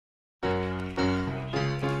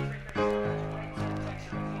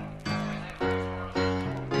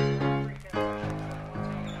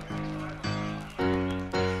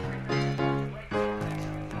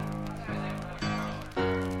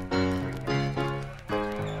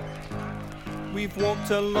we've walked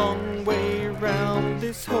a long way round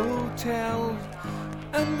this hotel,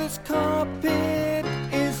 and this carpet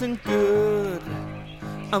isn't good.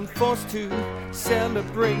 I'm forced to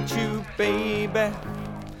celebrate you, baby.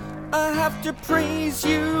 I have to praise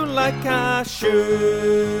you like I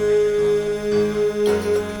should.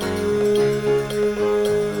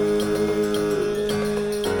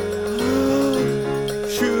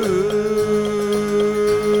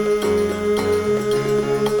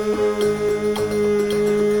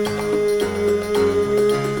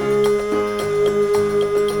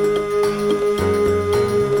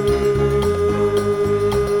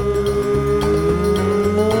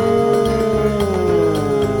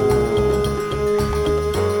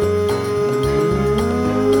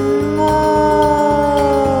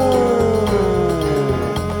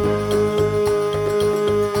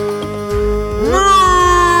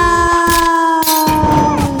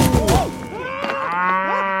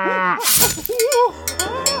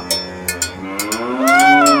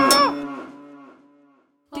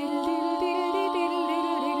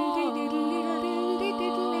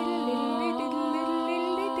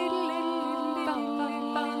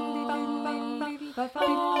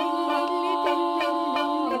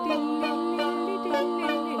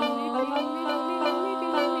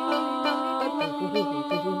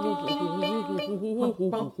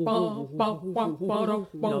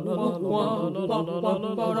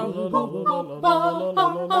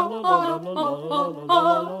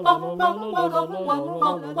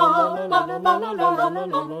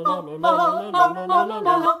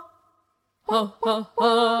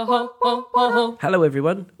 Hello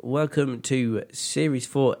everyone, welcome to Series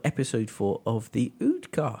 4, Episode 4 of the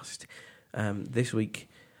Oodcast. This week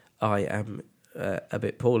I am a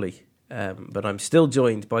bit poorly, but I'm still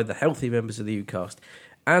joined by the healthy members of the Oodcast.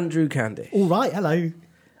 Andrew Candice. All right, hello.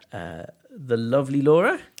 The lovely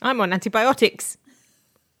Laura. I'm on antibiotics.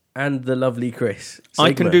 And the lovely Chris. I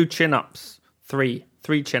Sigma. can do chin-ups. Three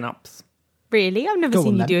chin-ups. Really? I've never Go seen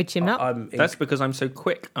on, you then. do a chin-up. That's because I'm so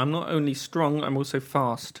quick. I'm not only strong, I'm also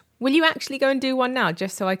fast. Will you actually go and do one now,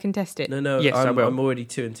 just so I can test it? No, Yes, I will. I'm already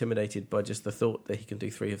too intimidated by just the thought that he can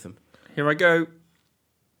do 3 of them. Here I go.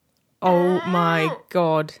 Oh my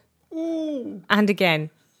God. Ooh. And again.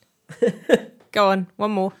 Go on,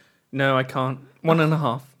 one more. No, I can't.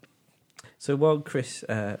 1.5. So while Chris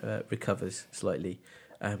recovers slightly,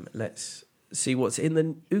 let's see what's in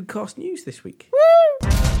the Oodcast news this week.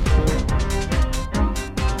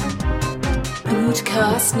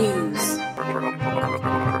 Oodcast News.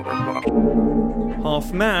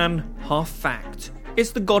 Half man, half fact.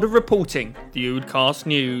 It's the god of reporting, the Oodcast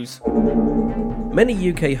News.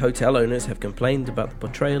 Many UK hotel owners have complained about the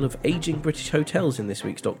portrayal of ageing British hotels in this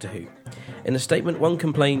week's Doctor Who. In a statement, one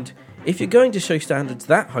complained, "If you're going to show standards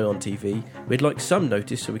that high on TV, we'd like some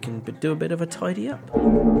notice so we can do a bit of a tidy up."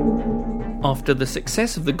 After the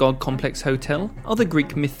success of the God Complex Hotel, other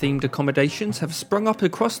Greek myth-themed accommodations have sprung up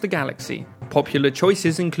across the galaxy. Popular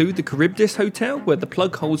choices include the Charybdis Hotel, where the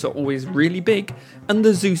plug holes are always really big, and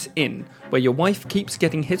the Zeus Inn, where your wife keeps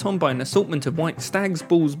getting hit on by an assortment of white stags,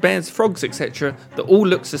 bulls, bears, frogs, etc. that all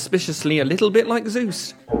look suspiciously a little bit like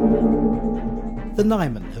Zeus. The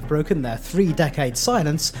Nyman have broken their 3-decade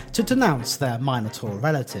silence to denounce their Minotaur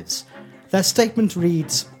relatives. Their statement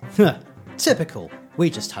reads, "Typical. We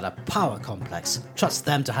just had a power complex. Trust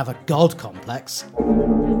them to have a god complex."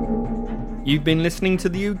 You've been listening to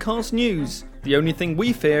the Oodcast News. The only thing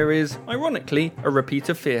we fear is, ironically, a repeat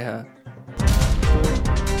of Fear Her.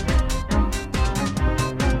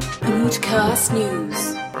 Oodcast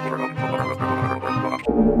News.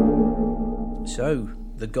 So,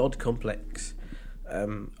 the God Complex.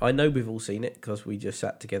 I know we've all seen it because we just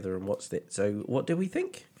sat together and watched it. So, what do we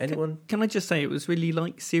think? Anyone? Can I just say it was really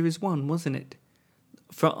like Series 1, wasn't it?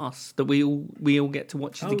 For us, that we all get to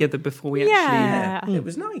watch it together before we actually... Yeah. It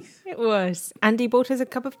was nice. It was. Andy bought us a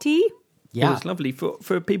cup of tea. It was lovely.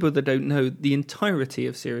 For people that don't know, the entirety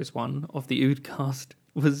of Series 1 of the Oodcast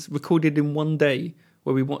was recorded in one day,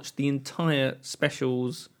 where we watched the entire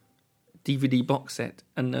specials DVD box set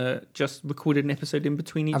and just recorded an episode in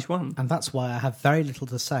between each one. And that's why I have very little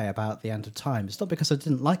to say about The End of Time. It's not because I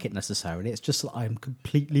didn't like it necessarily, it's just that I'm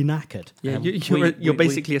completely knackered. Yeah, you're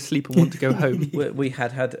basically asleep and want to go home. We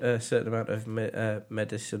had a certain amount of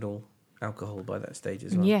medicinal alcohol by that stage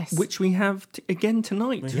as well. Yes. Which we have again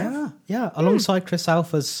tonight. Yeah. Alongside Chris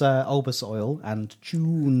Alpha's Olbus Oil and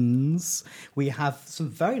tunes, we have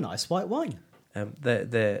some very nice white wine.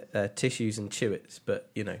 They're tissues and chewits,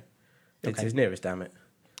 but, you know, it's Okay. his nearest, damn it.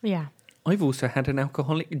 Yeah. I've also had an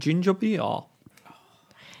alcoholic ginger beer.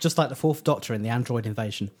 Just like the Fourth Doctor in The Android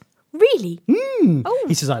Invasion. Really? Oh.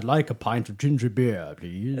 He says, "I'd like a pint of ginger beer,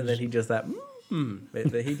 please." And then he does that.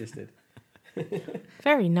 That he just did.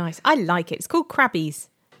 Very nice. I like it. It's called Crabbies.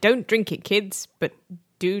 Don't drink it, kids, but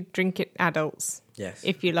do drink it, adults. Yes.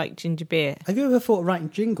 If you like ginger beer. Have you ever thought of writing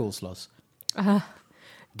jingles, Loz?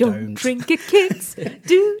 Don't drink it, kids.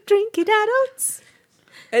 Do drink it, adults.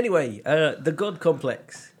 Anyway, the God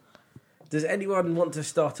complex. Does anyone want to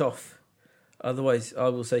start off? Otherwise, I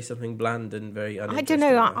will say something bland and very I uninteresting.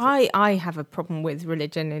 don't know. about it. I have a problem with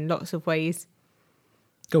religion in lots of ways.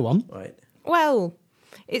 Go on. Right. Well,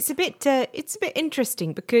 it's a bit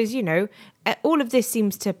interesting because, you know, all of this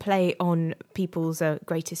seems to play on people's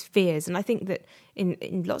greatest fears. And I think that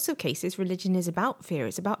in lots of cases, religion is about fear.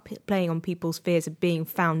 It's about playing on people's fears of being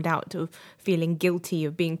found out, of feeling guilty,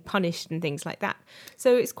 of being punished and things like that.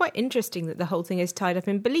 So it's quite interesting that the whole thing is tied up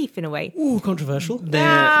in belief in a way. Ooh, controversial.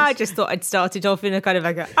 I just thought I'd started off in a kind of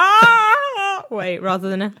like a way rather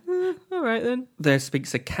than a all right then. There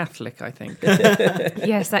speaks a Catholic, I think.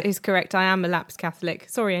 Yes, that is correct. I am a lapsed Catholic.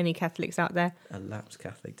 Sorry, any Catholics out there. A lapsed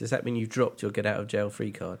Catholic. Does that mean you've dropped your get out of jail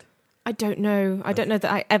free card? I don't know. I don't know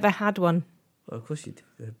that I ever had one. Well, of course you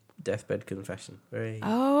did. A deathbed confession. Very.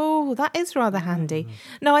 Oh, that is rather handy.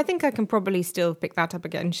 No, I think I can probably still pick that up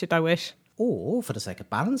again, should I wish. Or, for the sake of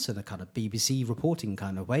balance, in a kind of BBC reporting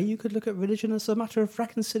kind of way, you could look at religion as a matter of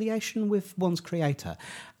reconciliation with one's creator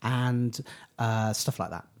and stuff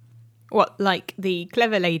like that. What, like the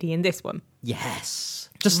clever lady in this one? Yes.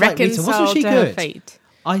 Just like Rita. Reconciled Wasn't she to her good? fate.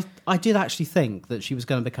 I did actually think that she was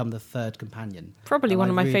going to become the third companion. Probably And one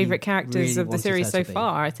I of my really, favourite characters really of the wanted series her so to be.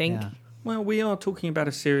 far, I think. Yeah. Well, we are talking about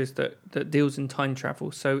a series that deals in time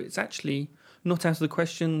travel, so it's actually not out of the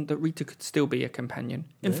question that Rita could still be a companion.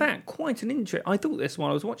 In fact, I thought this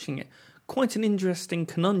while I was watching it, quite an interesting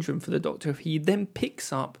conundrum for the Doctor if he then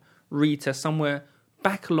picks up Rita somewhere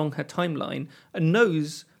back along her timeline and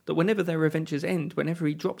knows that whenever their adventures end, whenever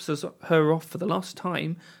he drops her off for the last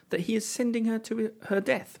time, that he is sending her to her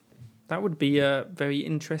death. That would be a very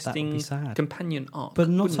interesting sad. companion arc. But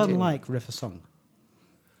not wouldn't it? unlike River Song.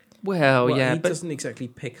 Well, yeah, he but doesn't exactly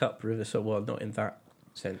pick up Riversong. Well, not in that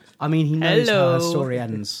sense. I mean, he knows how her Hello. story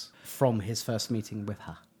ends from his first meeting with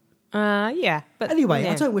her. Yeah. But Anyway,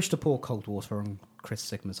 yeah. I don't wish to pour cold water on Chris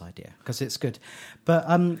Sigma's idea because it's good, but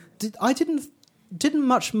I didn't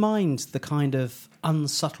much mind the kind of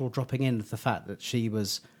unsubtle dropping in of the fact that she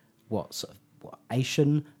was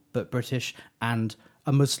Asian but British and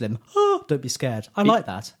a Muslim. Oh, don't be scared. I like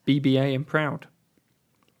that. BBA and proud.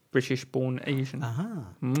 British-born Asian.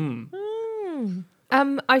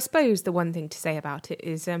 I suppose the one thing to say about it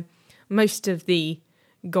is most of the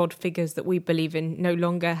god figures that we believe in no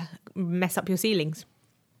longer mess up your ceilings.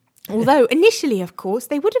 Although initially, of course,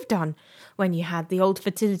 they would have done when you had the old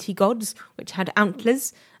fertility gods, which had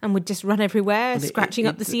antlers and would just run everywhere, scratching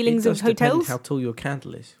up the ceilings of hotels. How tall your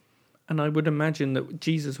candle is. And I would imagine that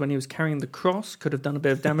Jesus, when he was carrying the cross, could have done a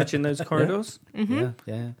bit of damage in those corridors. Yeah.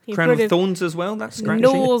 He Crown would of have Thorns as well, that's scratchy.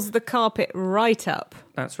 gnaws the carpet right up.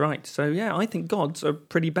 That's right. So, yeah, I think gods are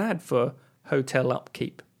pretty bad for hotel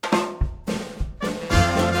upkeep.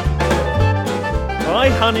 Hi,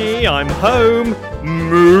 honey, I'm home.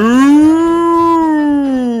 Moo!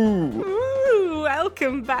 Ooh,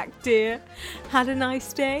 welcome back, dear. Had a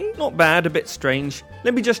nice day? Not bad, a bit strange.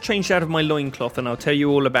 Let me just change out of my loincloth and I'll tell you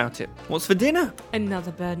all about it. What's for dinner?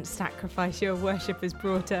 Another burnt sacrifice your worship has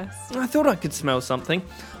brought us. I thought I could smell something.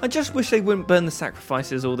 I just wish they wouldn't burn the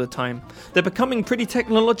sacrifices all the time. They're becoming pretty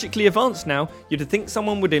technologically advanced now. You'd think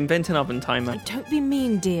someone would invent an oven timer. Don't be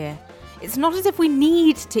mean, dear. It's not as if we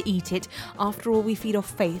need to eat it. After all, we feed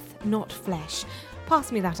off faith, not flesh.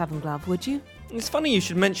 Pass me that oven glove, would you? It's funny you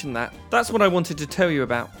should mention that. That's what I wanted to tell you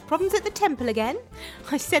about. Problems at the temple again?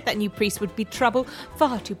 I said that new priest would be trouble.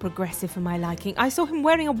 Far too progressive for my liking. I saw him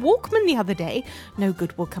wearing a Walkman the other day. No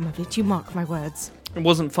good will come of it, you mark my words. It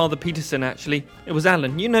wasn't Father Peterson, actually. It was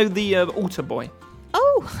Alan. You know, the altar boy.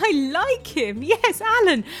 Oh, I like him. Yes,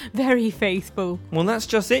 Alan. Very faithful. Well, that's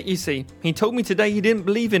just it, you see. He told me today he didn't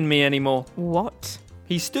believe in me anymore. What?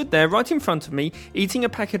 He stood there right in front of me, eating a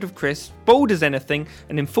packet of crisps, bold as anything,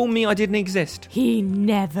 and informed me I didn't exist. He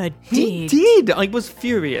never did. He did! I was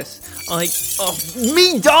furious.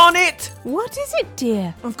 Me, darn it! What is it,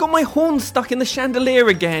 dear? I've got my horn stuck in the chandelier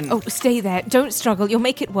again. Oh, stay there. Don't struggle. You'll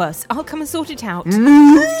make it worse. I'll come and sort it out.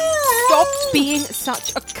 Stop being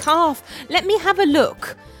such a calf. Let me have a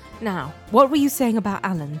look. Now, what were you saying about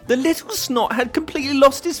Alan? The little snot had completely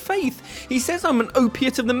lost his faith. He says I'm an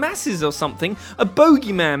opiate of the masses or something, a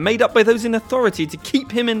bogeyman made up by those in authority to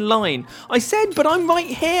keep him in line. I said, but I'm right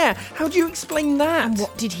here. How do you explain that? And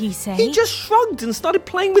what did he say? He just shrugged and started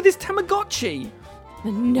playing with his Tamagotchi.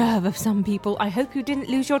 The nerve of some people. I hope you didn't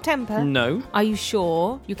lose your temper. No, Are you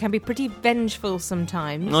sure? You can be pretty vengeful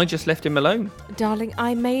sometimes. I just left him alone. Darling,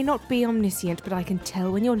 I may not be omniscient, but I can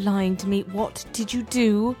tell when you're lying to me. What did you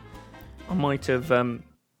do? I might have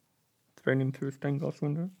thrown him through a stained glass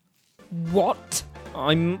window. What?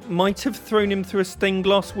 I might have thrown him through a stained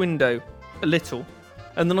glass window. A little.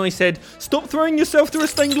 And then I said, "Stop throwing yourself through a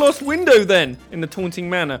stained glass window then!" in a taunting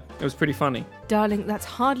manner. It was pretty funny. Darling, that's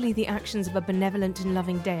hardly the actions of a benevolent and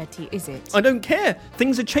loving deity, is it? I don't care.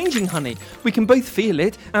 Things are changing, honey. We can both feel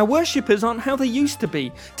it. Our worshippers aren't how they used to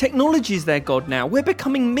be. Technology's their god now. We're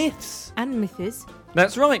becoming myths. And Mythis.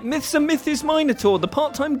 That's right. Myths and Mythis Minotaur, the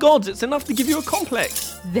part-time gods. It's enough to give you a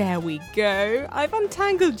complex. There we go. I've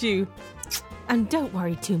untangled you. And don't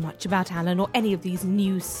worry too much about Alan or any of these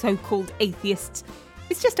new so-called atheists.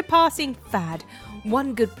 It's just a passing fad.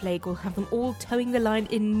 One good plague will have them all towing the line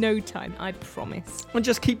in no time, I promise. I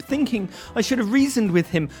just keep thinking I should have reasoned with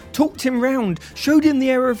him, talked him round, showed him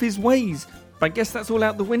the error of his ways. But I guess that's all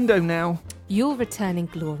out the window now. You'll return in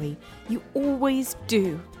glory. You always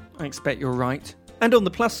do. I expect you're right. And on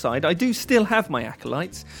the plus side, I do still have my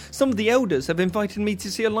acolytes. Some of the elders have invited me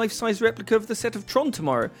to see a life-size replica of the set of Tron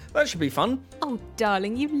tomorrow. That should be fun. Oh,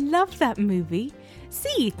 darling, you love that movie.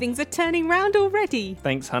 See, things are turning round already.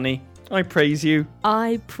 Thanks, honey. I praise you.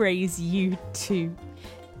 I praise you too.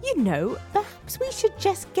 You know, perhaps we should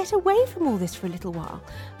just get away from all this for a little while.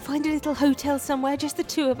 Find a little hotel somewhere, just the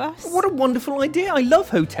two of us. What a wonderful idea. I love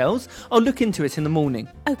hotels. I'll look into it in the morning.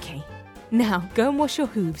 Okay, now go and wash your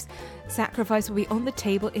hooves. Sacrifice will be on the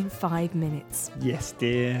table in 5 minutes. Yes,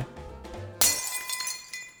 dear.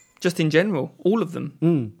 Just in general, all of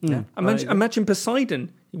them. Yeah. Imagine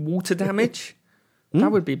Poseidon. Water damage.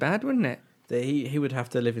 That would be bad, wouldn't it? He would have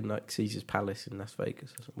to live in like Caesar's Palace in Las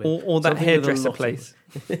Vegas or something. Or that Something with a hairdresser lot of- place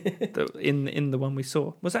in the one we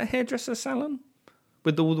saw. Was that hairdresser salon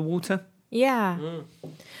with all the water? Yeah.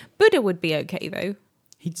 Buddha would be okay, though.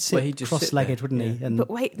 He'd sit Well, he'd just sit cross-legged, there, wouldn't he? And But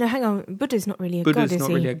wait, no, hang on. Buddha's not really a god, Buddha's is not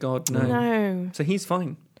he? really a god, no. No. So he's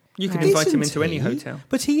fine. You could Right. invite him Isn't into any he? hotel.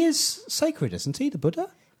 But he is sacred, isn't he, the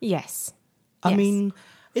Buddha? Yes. I Yes. mean,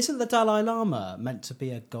 isn't the Dalai Lama meant to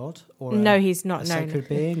be a god? Or No, a, he's not. a No, sacred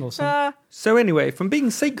being or something? So anyway, from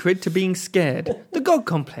being sacred to being scared, the god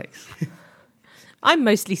complex. I'm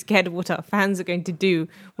mostly scared of what our fans are going to do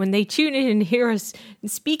when they tune in and hear us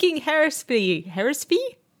speaking heresy.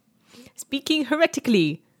 Speaking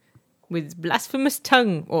heretically with blasphemous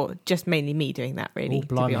tongue, or just mainly me doing that, really, Oh, to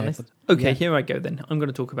blimey, be honest. Okay, Yeah. here I go then. I'm going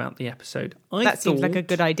to talk about the episode. That seems like a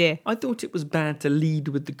good idea. I thought it was bad to lead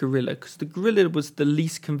with the gorilla because the gorilla was the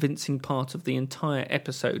least convincing part of the entire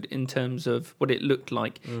episode in terms of what it looked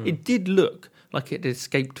like. It did look like it had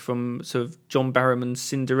escaped from sort of John Barrowman's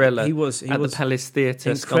Cinderella He was at the Palace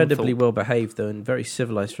Theatre. incredibly Scunthorpe. well behaved though, and very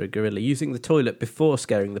civilized for a gorilla. Using the toilet before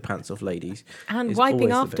scaring the pants off ladies, And is wiping always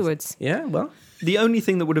the best. afterwards. Yeah, well, The only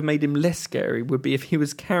thing that would have made him less scary would be if he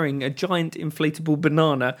was carrying a giant inflatable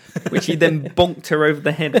banana, which he then bonked her over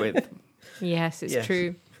the head with. Yes, it's Yes.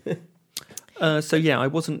 true. So yeah, I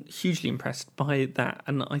wasn't hugely impressed by that,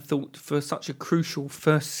 and I thought for such a crucial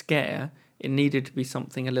first scare, it needed to be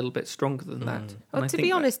something a little bit stronger than that. And Well, I to think be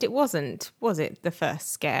that- honest, it wasn't, was it, the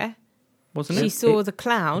first scare? wasn't She it? saw the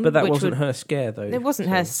clown. but that which wasn't would, her scare though. It wasn't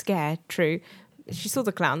so- her scare, true. She saw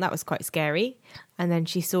the clown, that was quite scary. And then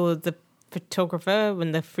she saw the photographer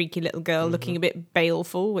and the freaky little girl looking a bit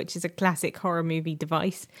baleful, which is a classic horror movie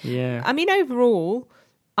device. Yeah. I mean, overall,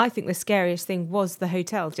 I think the scariest thing was the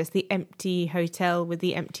hotel, just the empty hotel with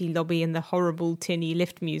the empty lobby and the horrible tinny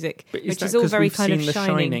lift music, But is which that is all 'cause very we've kind of seen The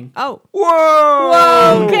shining. Shining? Oh,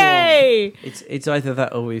 Whoa! okay. It's either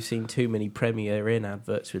that or we've seen too many Premier Inn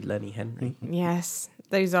adverts with Lenny Henry. Yes,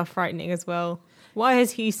 those are frightening as well. Why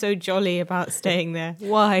is he so jolly about staying there?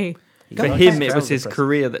 Why? For him, it was his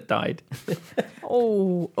career that died.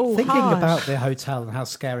 Oh, Thinking harsh. about the hotel and how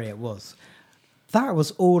scary it was, that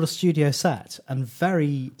was all a studio set and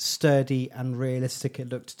very sturdy and realistic it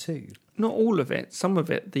looked too. Not all of it. Some of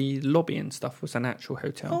it, the lobby and stuff, was an actual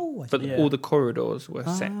hotel. Oh, I but see. all the corridors were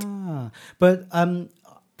set. But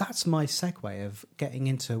that's my segue of getting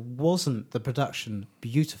into, wasn't the production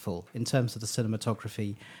beautiful in terms of the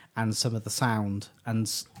cinematography and some of the sound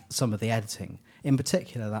and some of the editing? In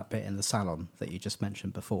particular, that bit in the salon that you just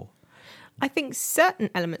mentioned before. I think certain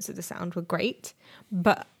elements of the sound were great,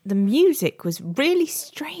 but the music was really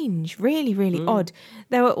strange, really, really odd.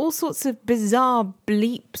 There were all sorts of bizarre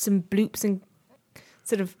bleeps and bloops and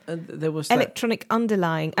sort of And there was that, electronic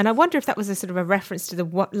underlying. And I wonder if that was a sort of a reference to the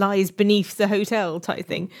what lies beneath the hotel type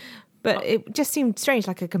thing. But it just seemed strange,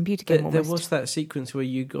 like a computer game there almost. was that sequence where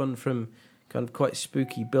you'd gone from kind of quite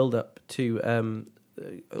spooky build up to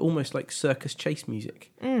almost like circus chase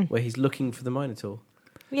music, where he's looking for the Minotaur.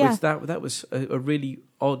 Yeah. That was a really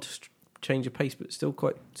odd change of pace, but still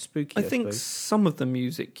quite spooky. I think suppose. some of the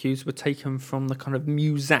music cues were taken from the kind of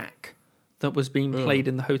muzak that was being played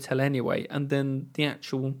in the hotel anyway, and then the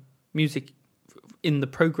actual music in the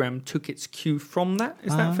program took its cue from that.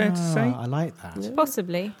 Is that fair to say? I like that.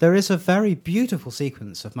 Possibly. There is a very beautiful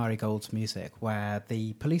sequence of Murray Gold's music where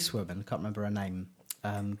the policewoman, can't remember her name,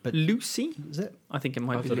 but Lucy? is it? I think it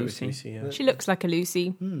might be thought it was Lucy. Lucy, yeah. She looks like a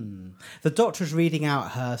Lucy. The doctor's reading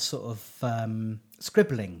out her sort of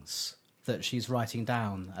scribblings that she's writing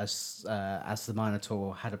down as the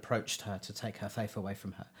Minotaur had approached her to take her faith away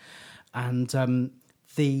from her. And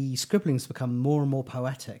the scribblings become more and more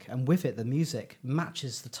poetic, and with it the music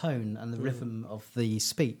matches the tone and the rhythm of the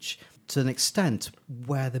speech to an extent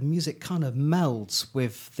where the music kind of melds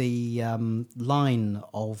with the line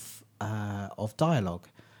of dialogue.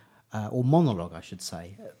 Or monologue, I should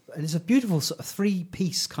say. And it's a beautiful sort of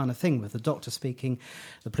three-piece kind of thing with the doctor speaking,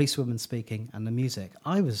 the policewoman speaking, and the music.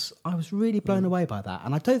 I was really blown away by that,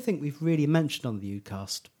 and I don't think we've really mentioned on the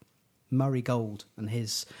Oodcast Murray Gold and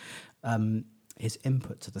his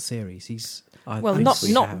input to the series. Well,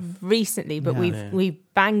 not recently, but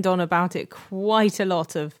we've banged on about it quite a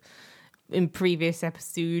lot in previous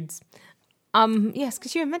episodes. Yes,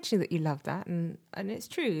 because you were mentioning that you loved that, and it's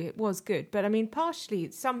true, it was good. But I mean,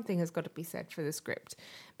 partially, something has got to be said for the script,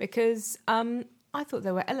 because I thought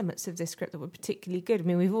there were elements of this script that were particularly good. I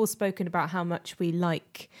mean, we've all spoken about how much we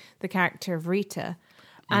like the character of Rita,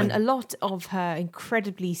 and a lot of her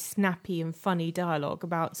incredibly snappy and funny dialogue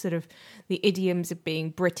about sort of the idioms of being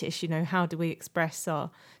British. You know, how do we express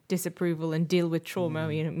our disapproval and deal with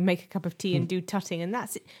trauma? You know, make a cup of tea and do tutting, and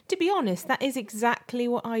that's, to be honest, that is exactly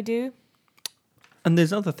what I do. And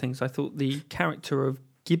there's other things. I thought the character of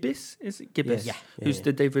Gibbis, is it Gibbis? Yes. Yeah. Who's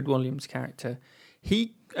the David Williams character.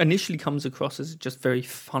 He initially comes across as just very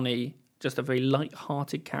funny, just a very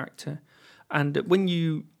light-hearted character. And when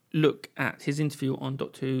you look at his interview on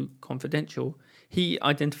Doctor Who Confidential, he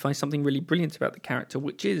identifies something really brilliant about the character,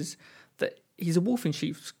 which is that he's a wolf in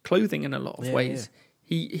sheep's clothing in a lot of ways.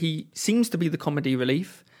 Yeah. He seems to be the comedy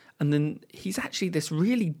relief, and then he's actually this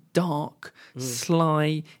really dark,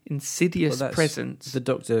 sly, insidious presence. The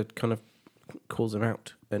Doctor kind of calls him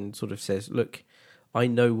out and sort of says, look, I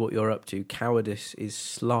know what you're up to. Cowardice is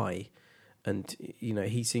sly. And, you know,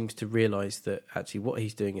 he seems to realise that actually what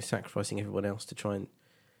he's doing is sacrificing everyone else to try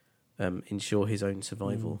and ensure his own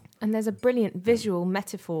survival. And there's a brilliant visual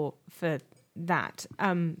metaphor for that,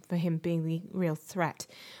 for him being the real threat.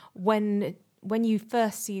 When you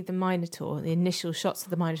first see the Minotaur, the initial shots of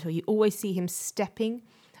the Minotaur, you always see him stepping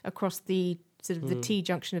across the sort of the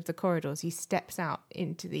T-junction of the corridors. He steps out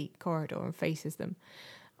into the corridor and faces them.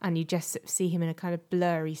 And you just see him in a kind of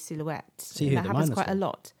blurry silhouette. That happens quite a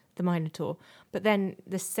lot, the Minotaur. But then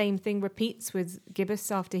the same thing repeats with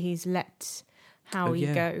Gibbous after he's let Howie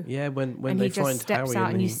go. Yeah, when and they he just find steps Howie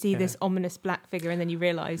out and you see this ominous black figure, and then you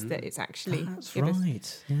realise that it's actually That's Gibbous.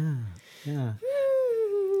 right. Yeah.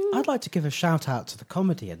 I'd like to give a shout out to the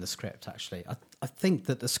comedy in the script, actually. I think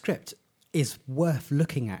that the script is worth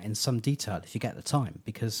looking at in some detail if you get the time,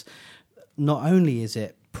 because not only is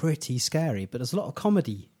it pretty scary, but there's a lot of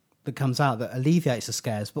comedy that comes out that alleviates the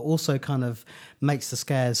scares, but also kind of makes the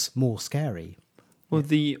scares more scary. Well,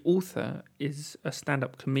 the author is a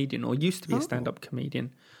stand-up comedian, or used to be a stand-up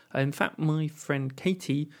comedian. In fact, my friend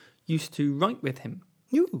Katie used to write with him.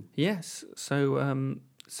 Ooh. Yes, so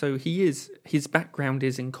his background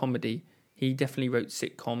is in comedy. He definitely wrote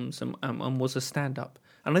sitcoms and was a stand-up.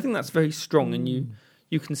 And I think that's very strong, and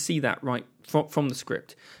you can see that right from the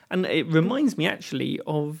script. And it reminds me actually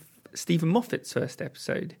of Stephen Moffat's first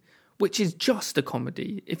episode, which is just a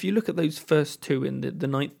comedy. If you look at those first two in the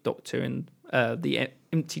Ninth Doctor and the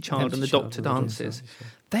Empty Child and the Doctor Dances,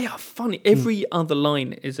 they are funny. Every other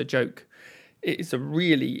line is a joke. It is a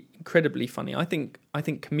really incredibly funny. I think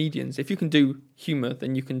comedians, if you can do humour,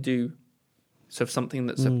 then you can do sort of something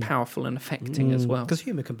that's powerful and affecting as well. Because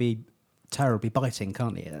humour can be terribly biting,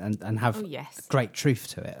 can't it? And have great truth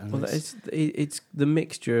to it. And well, it's the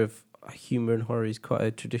mixture of humour and horror is quite a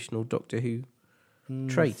traditional Doctor Who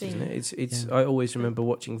trait, isn't it? It's. I always remember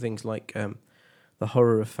watching things like the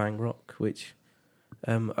Horror of Fang Rock, which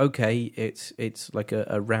it's like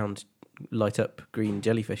a round light up green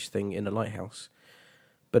jellyfish thing in a lighthouse,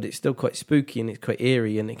 but it's still quite spooky and it's quite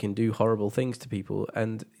eerie and it can do horrible things to people.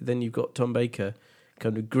 And then you've got Tom Baker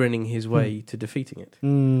kind of grinning his way to defeating it.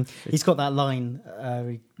 He's got that line.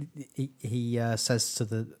 He says to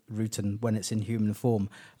the Rutan when it's in human form,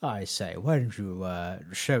 "I say, why don't you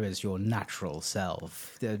show us your natural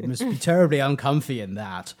self? It must be terribly uncomfy in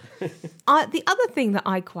that." The other thing that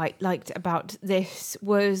I quite liked about this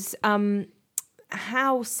was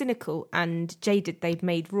how cynical and jaded they've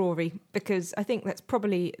made Rory, because I think that's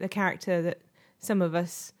probably the character that some of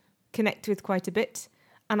us connect with quite a bit.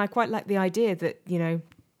 And I quite like the idea that, you know,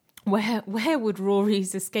 where would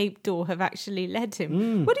Rory's escape door have actually led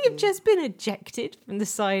him? Would he have just been ejected from the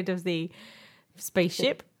side of the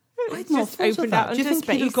spaceship? I'd not thought of that. Do you think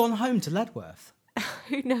he'd have gone home to Ledworth?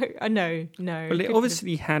 No. Well, it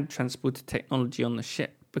obviously had transporter technology on the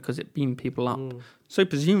ship because it beamed people up. So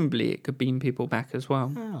presumably it could beam people back as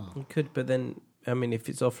well. Oh. It could, but then, I mean, if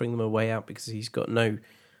it's offering them a way out because he's got no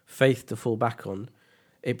faith to fall back on,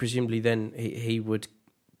 it presumably then he would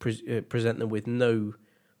present them with no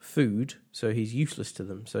food, so he's useless to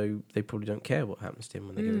them. So they probably don't care what happens to him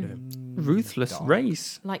when they get rid of him. Ruthless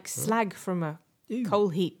race. Like slag from a coal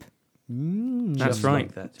heap. That's Just right.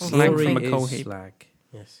 like that. Slag Rory from a is coal heap. Slag.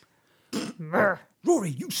 Yes. Rory,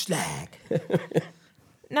 you slag!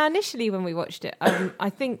 Now, initially when we watched it, I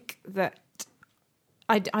think that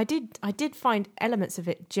I did find elements of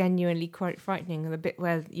it genuinely quite frightening. The bit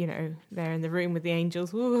where, you know, they're in the room with the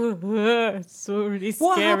angels. It's already scary.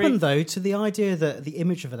 What happened, though, to the idea that the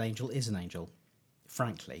image of an angel is an angel?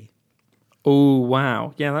 Frankly. Oh,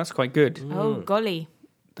 wow. Yeah, that's quite good. Oh, golly.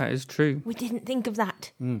 That is true. We didn't think of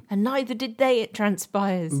that. And neither did they, it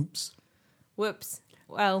transpires. Oops. Whoops.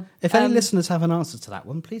 Well, If any listeners have an answer to that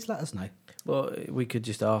one, please let us know. Well, we could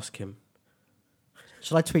just ask him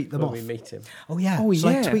Shall I tweet them when off? we meet him. Oh, yeah. Oh, Shall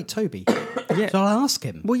I yeah. tweet Toby? Yeah. Shall I ask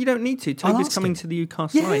him? Well, you don't need to. I'll Toby's ask coming him. to the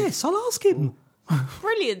UCast live. Yes, I'll ask him.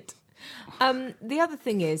 brilliant. The other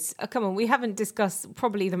thing is, come on, we haven't discussed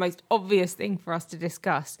probably the most obvious thing for us to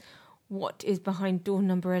discuss. What is behind door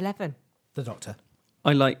number 11? The Doctor.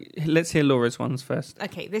 Let's hear Laura's ones first.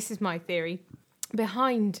 Okay, this is my theory.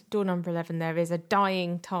 Behind door number 11, there is a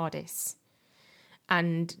dying TARDIS.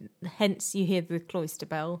 And hence you hear the cloister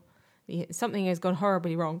bell. Something has gone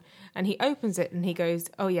horribly wrong. And he opens it and he goes,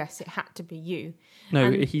 "Oh, yes, it had to be you." No,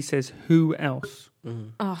 And- he says, who else?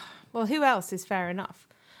 Well, who else is fair enough?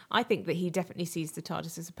 I think that he definitely sees the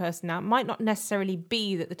TARDIS as a person now. It might not necessarily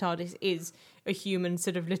be that the TARDIS is a human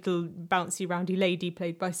sort of little bouncy roundy lady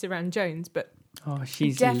played by Saran Jones, but Oh,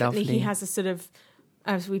 she's definitely lovely. he has a sort of,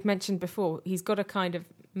 as we've mentioned before, he's got a kind of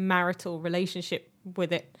marital relationship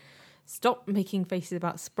with it. Stop making faces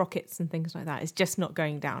about sprockets and things like that. It's just not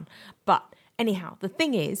going down. But anyhow, the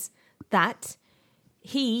thing is that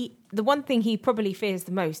the one thing he probably fears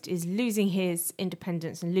the most is losing his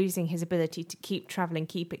independence and losing his ability to keep travelling,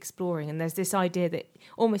 keep exploring. And there's this idea that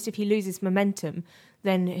almost if he loses momentum,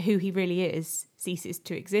 then who he really is ceases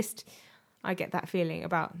to exist. I get that feeling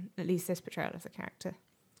about at least this portrayal of the character.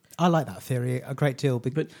 I like that theory a great deal.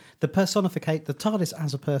 But the TARDIS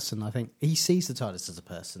as a person, I think, he sees the TARDIS as a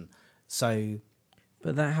person. So,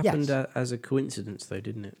 But that happened Yes. as a coincidence, though,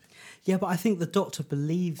 didn't it? yeah, but I think the Doctor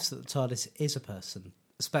believes that the TARDIS is a person,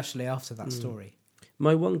 especially after that story.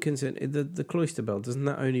 My one concern, the cloister bell, doesn't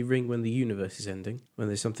that only ring when the universe is ending? When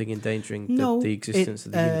there's something endangering the existence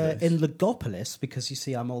of the universe? In Legopolis, because you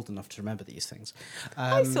see, I'm old enough to remember these things.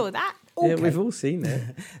 I saw that. Yeah, Okay. we've all seen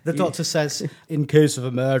it. The Doctor says, in case of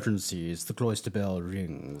emergencies, the cloister bell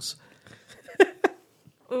rings.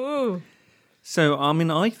 Ooh. So, I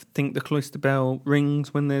mean, I think the cloister bell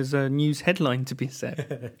rings when there's a news headline to be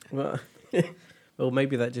said. Well, well,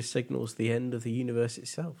 maybe that just signals the end of the universe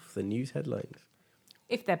itself, the news headlines.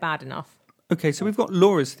 If they're bad enough. Okay, so we've got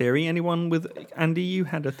Laura's theory. Anyone with... Andy, you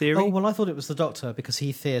had a theory? Oh, well, I thought it was the Doctor because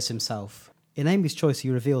he fears himself. In Amy's Choice, he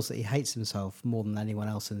reveals that he hates himself more than anyone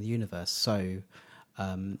else in the universe. So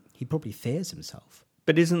he probably fears himself.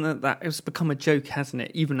 But isn't that has become a joke, hasn't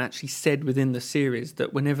it? Even actually said within the series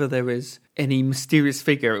that whenever there is any mysterious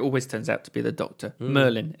figure, it always turns out to be the Doctor.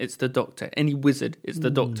 Merlin, it's the Doctor. Any wizard, it's the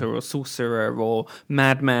Doctor, or sorcerer, or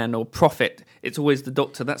madman, or prophet, it's always the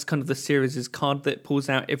Doctor. That's kind of the series' card that it pulls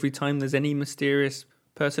out every time there's any mysterious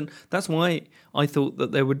person. That's why I thought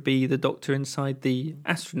that there would be the Doctor inside the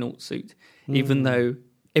astronaut suit, even though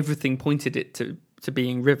everything pointed it to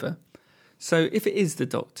being River. So if it is the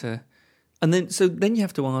Doctor... And then you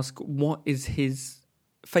have to ask, what is his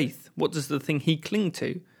faith? What does the thing he cling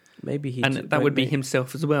to? Maybe he And that would be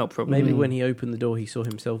himself as well, probably. Maybe when he opened the door, he saw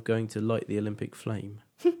himself going to light the Olympic flame.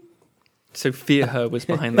 So Fear Her was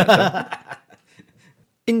behind that door.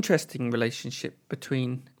 Interesting relationship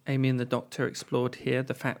between Amy and the Doctor explored here.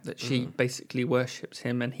 The fact that she basically worships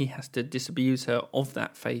him and he has to disabuse her of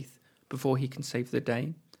that faith before he can save the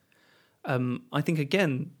day. I think,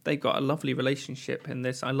 again, they got a lovely relationship in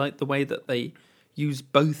this. I like the way that they use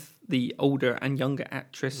both the older and younger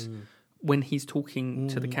actress when he's talking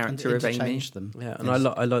to the character of Amy. Them. Yeah, and I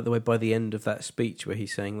like the way by the end of that speech where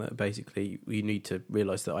he's saying that basically you need to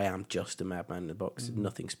realise that I am just a madman in the box,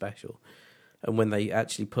 nothing special. And when they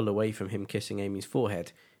actually pull away from him kissing Amy's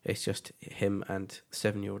forehead, it's just him and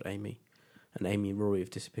 7-year-old Amy. And Amy and Rory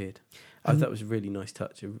have disappeared. I thought that was a really nice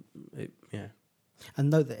touch. Yeah.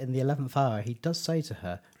 And note that in the 11th hour, he does say to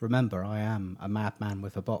her, remember, I am a madman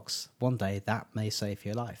with a box. One day that may save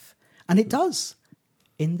your life. And it does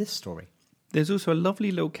in this story. There's also a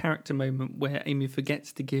lovely little character moment where Amy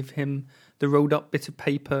forgets to give him the rolled up bit of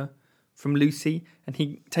paper from Lucy, and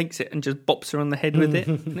he takes it and just bops her on the head with it.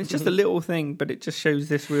 And it's just a little thing, but it just shows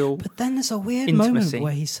this real But then there's a weird intimacy. moment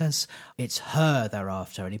where he says, it's her they're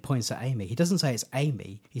after, and he points at Amy. He doesn't say it's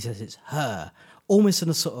Amy, he says it's her. Almost in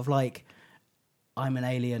a sort of like, I'm an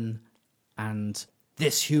alien and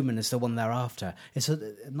this human is the one they're after. It's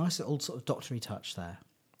a nice little sort of doctory touch there.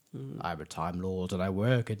 I'm a Time Lord and I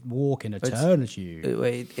walk in eternity.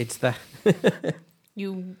 It's that.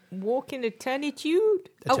 You walk in eternitude?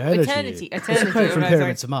 Eternity. Oh, eternity. It's a quote from Right,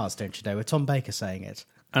 Pyramids of Mars, don't you know, with Tom Baker saying it.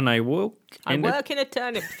 And I work in a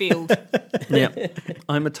turnip field. Yeah,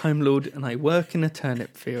 I'm a Time Lord and I work in a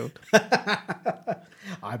turnip field.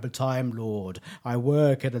 I'm a Time Lord. I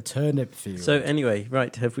work in a turnip field. So anyway,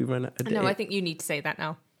 right, have we run out? No, I think you need to say that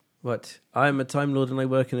now. What? I'm a Time Lord and I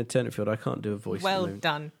work in a turnip field. I can't do a voice. Well at the moment.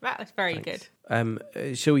 done. That was very Thanks.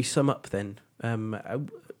 good. Shall we sum up then?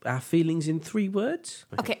 Our feelings in 3 words?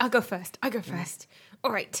 Okay, I'll go first.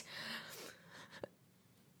 All right.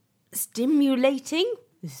 Stimulating,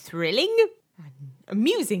 thrilling, and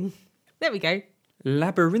amusing. There we go.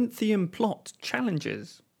 Labyrinthian plot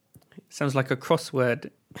challenges. Sounds like a crossword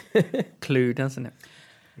clue, doesn't it?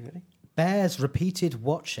 Really? Bears repeated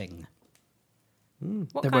watching.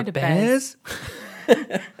 What There kind were of bears?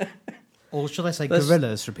 Or should I say That's-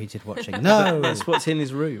 gorillas repeated watching? No. That's what's in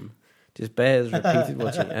his room. Just bears repeated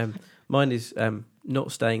watching. Mine is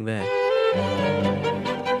not staying there.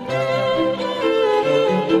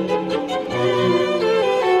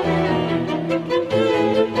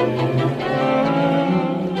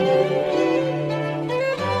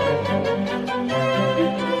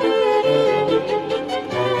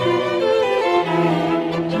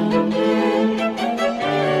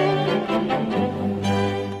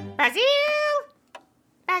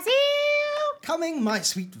 Basil! Coming, my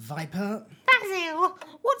sweet viper. Basil!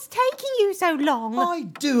 What's taking you so long? I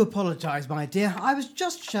do apologise, my dear. I was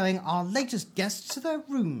just showing our latest guests to their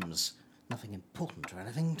rooms. Nothing important or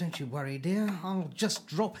anything, don't you worry, dear. I'll just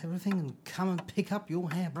drop everything and come and pick up your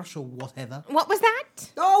hairbrush or whatever. What was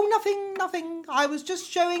that? Oh, nothing. I was just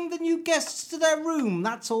showing the new guests to their room,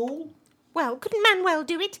 that's all. Well, couldn't Manuel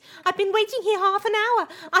do it? I've been waiting here half an hour.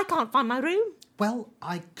 I can't find my room. Well,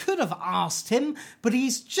 I could have asked him, but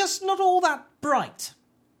he's just not all that bright.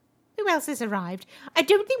 Who else has arrived? I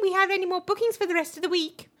don't think we have any more bookings for the rest of the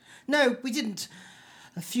week. No, we didn't.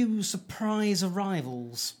 A few surprise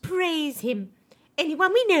arrivals. Praise him.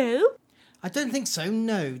 Anyone we know? I don't think so,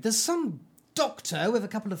 no. There's some doctor with a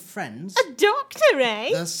couple of friends. A doctor,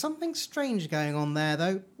 eh? There's something strange going on there,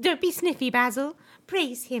 though. Don't be sniffy, Basil.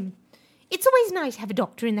 Praise him. It's always nice to have a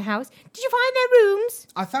doctor in the house. Did you find their rooms?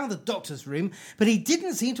 I found the doctor's room, but he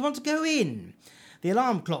didn't seem to want to go in. The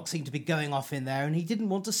alarm clock seemed to be going off in there, and he didn't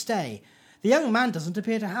want to stay. The young man doesn't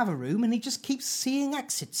appear to have a room, and he just keeps seeing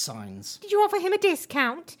exit signs. Did you offer him a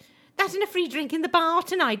discount? That and a free drink in the bar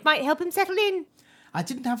tonight might help him settle in. I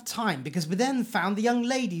didn't have time, because we then found the young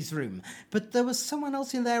lady's room, but there was someone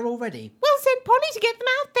else in there already. Well, send Polly to get them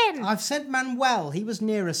out then. I've sent Manuel, he was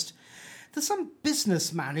nearest. There's some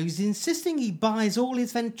businessman who's insisting he buys all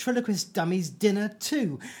his ventriloquist dummies dinner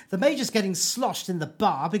too. The Major's getting sloshed in the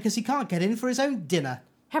bar because he can't get in for his own dinner.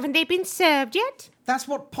 Haven't they been served yet? That's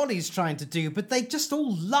what Polly's trying to do, but they just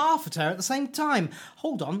all laugh at her at the same time.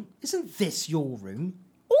 Hold on, isn't this your room?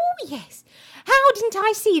 Oh, yes. How didn't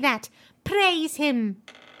I see that? Praise him.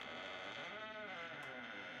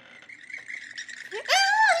 Oh,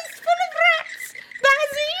 it's full of rats.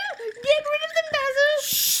 Basil, get rid of them, Basil.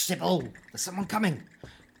 Shh, Sybil, there's someone coming.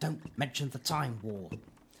 Don't mention the Time War.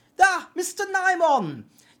 Ah, Mr. Nymon!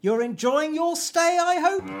 You're enjoying your stay, I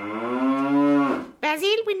hope?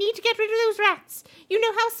 Basil, we need to get rid of those rats. You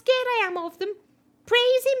know how scared I am of them.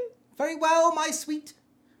 Praise him. Very well, my sweet.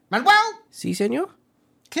 Manuel, Si, senor?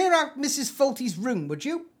 clear out Mrs. Faulty's room, would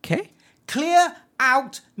you? Okay. Clear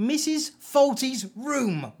out Mrs. Faulty's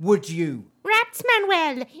room, would you? Rats,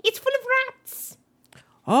 Manuel. It's full of rats.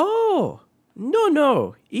 Oh,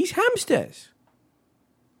 no, he's hamsters.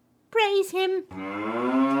 Praise him.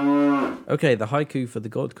 Okay, the haiku for the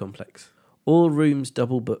God Complex. All rooms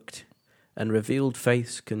double booked, and revealed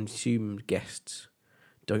face consumed guests.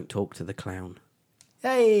 Don't talk to the clown.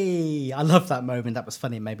 Hey, I love that moment. That was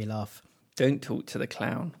funny. It made me laugh. Don't talk to the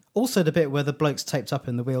clown. Also, the bit where the bloke's taped up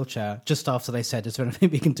in the wheelchair just after they said, "Is there anything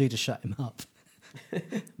we can do to shut him up?"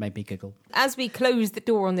 Made me giggle. As we close the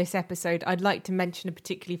door on this episode, I'd like to mention a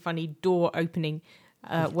particularly funny door opening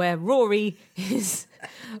where Rory is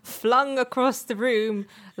flung across the room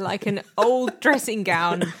like an old dressing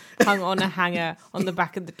gown hung on a hanger on the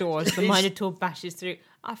back of the door as the Minotaur bashes through.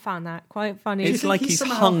 I found that quite funny. It's like he's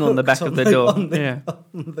somehow hung on the back hooked of the door. on Yeah.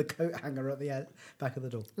 on the coat hanger at the back of the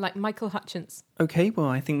door. Like Michael Hutchence. Okay, well,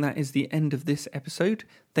 I think that is the end of this episode.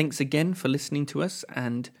 Thanks again for listening to us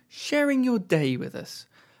and sharing your day with us.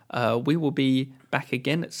 We will be back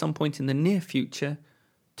again at some point in the near future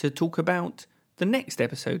to talk about the next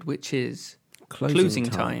episode, which is Closing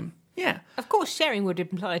Time. Yeah. Of course, sharing would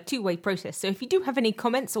imply a two-way process. So if you do have any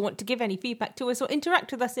comments or want to give any feedback to us or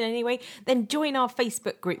interact with us in any way, then join our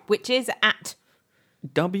Facebook group, which is at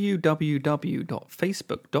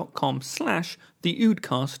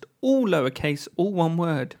www.facebook.com/theoodcast, all lowercase, all one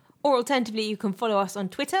word. Or alternatively, you can follow us on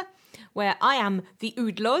Twitter, where I am the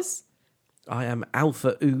Oodlos. I am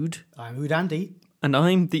Alpha Ood. I'm Ood Andy. And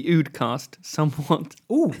I'm the Oodcast, somewhat.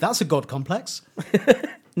 Ooh, that's a God complex.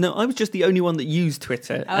 No, I was just the only one that used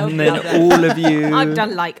Twitter. Oh, and then well all of you... I've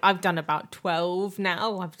done about 12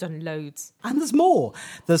 now. I've done loads. And there's more.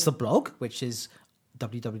 There's the blog, which is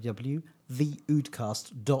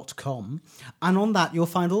www.theoodcast.com. And on that, you'll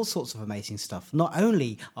find all sorts of amazing stuff. Not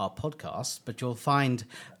only our podcasts, but you'll find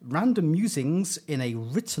random musings in a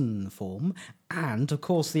written form. And, of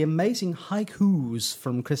course, the amazing haikus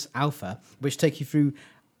from Chris Alpha, which take you through,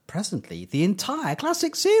 presently, the entire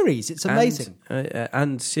classic series. It's amazing.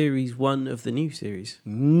 And series 1 of the new series.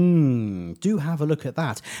 Do have a look at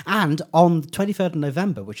that. And on the 23rd of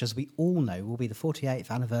November, which, as we all know, will be the 48th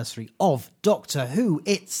anniversary of Doctor Who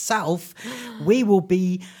itself, we will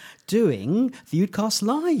be doing the Oodcast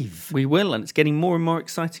Live. We will, and it's getting more and more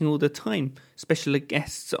exciting all the time. Special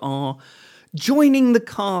guests are joining the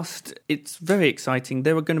cast. It's very exciting.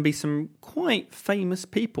 There are going to be some quite famous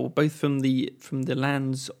people, both from the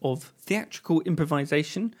lands of theatrical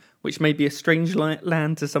improvisation, which may be a strange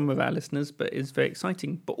land to some of our listeners, but is very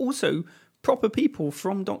exciting. But also proper people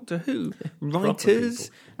from Doctor Who,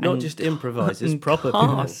 writers, not just improvisers, proper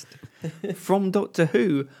cast from Doctor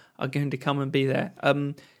Who are going to come and be there.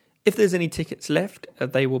 If there's any tickets left,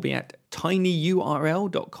 they will be at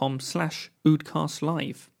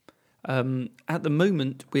tinyurl.com/oodcastlive. At the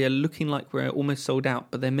moment, we are looking like we're almost sold out,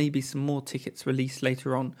 but there may be some more tickets released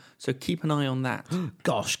later on, so keep an eye on that.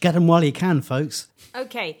 Gosh, get them while you can, folks.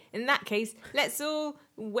 Okay, in that case, let's all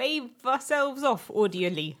wave ourselves off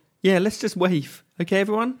audially. Yeah, let's just wave. Okay,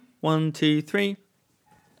 everyone? 1, 2, 3.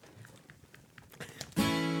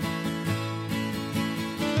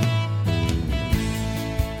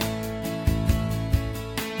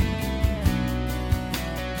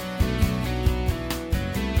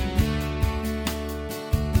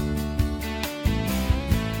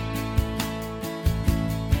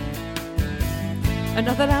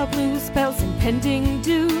 Another loud blue spells impending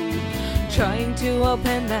doom, trying to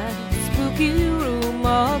open that spooky room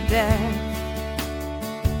of death.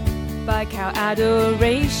 By cow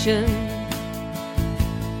adoration,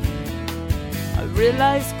 I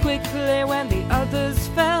realized quickly when the others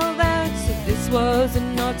fell that this was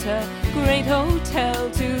not a great hotel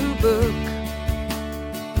to book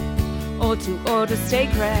or to order steak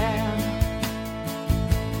rare.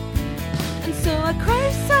 And so I cry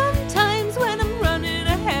sometimes when I'm running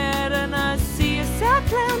ahead and I see a sad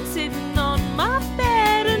clown sitting on my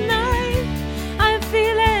bed, and I'm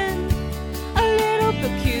feeling a little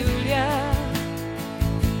peculiar.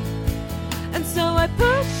 And so I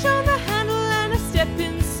push on the handle and I step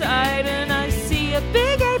inside, and I see a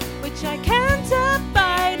big ape which I can't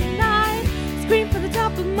abide, and I scream from the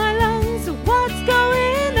top of my lungs, what's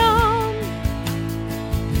going on?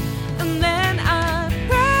 And then I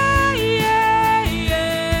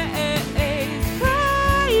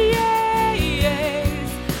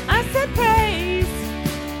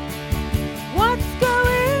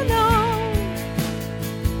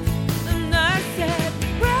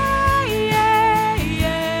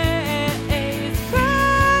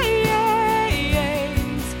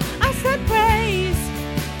I said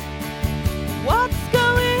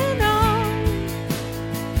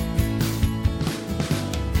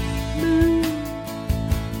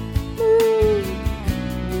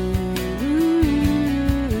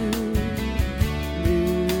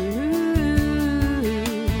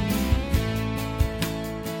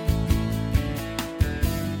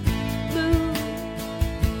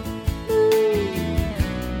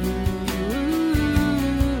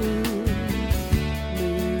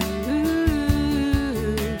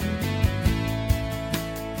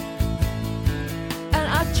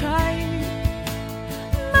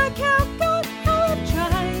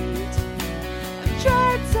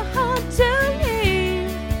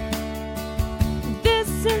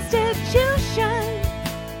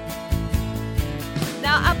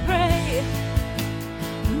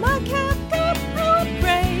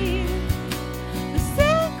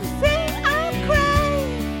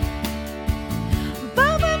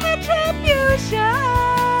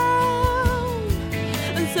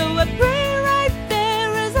And so I pray right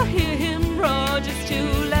there as I hear him roar, just to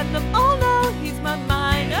let them all know he's my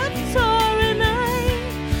Minotaur, and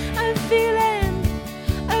I'm feeling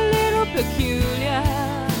a little peculiar.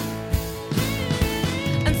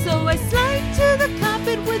 And so I slide to the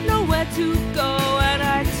carpet with nowhere to go, and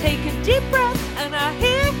I take a deep breath and I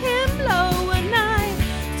hear him low, and I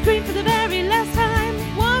scream for the very last time,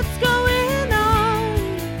 what's going on?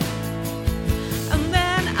 And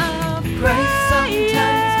then I'll pray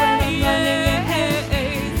sometimes when I'm running ahead.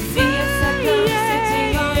 See a circle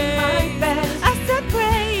sitting on my bed. I said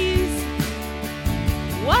praise,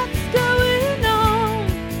 what's going on?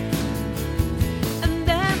 And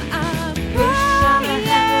then I'll push on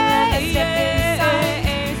ahead and step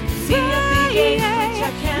inside. See a big gate which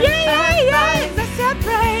I can't bypass. I said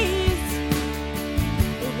praise,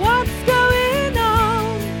 what's going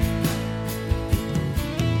on?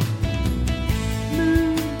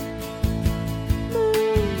 Moon,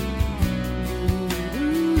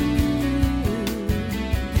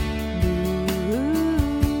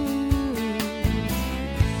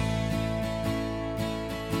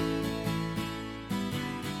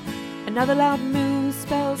 Another loud moo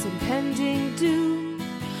spells impending doom,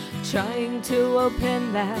 trying to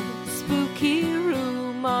open that spooky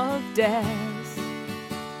room of death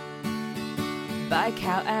by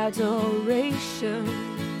cow adoration.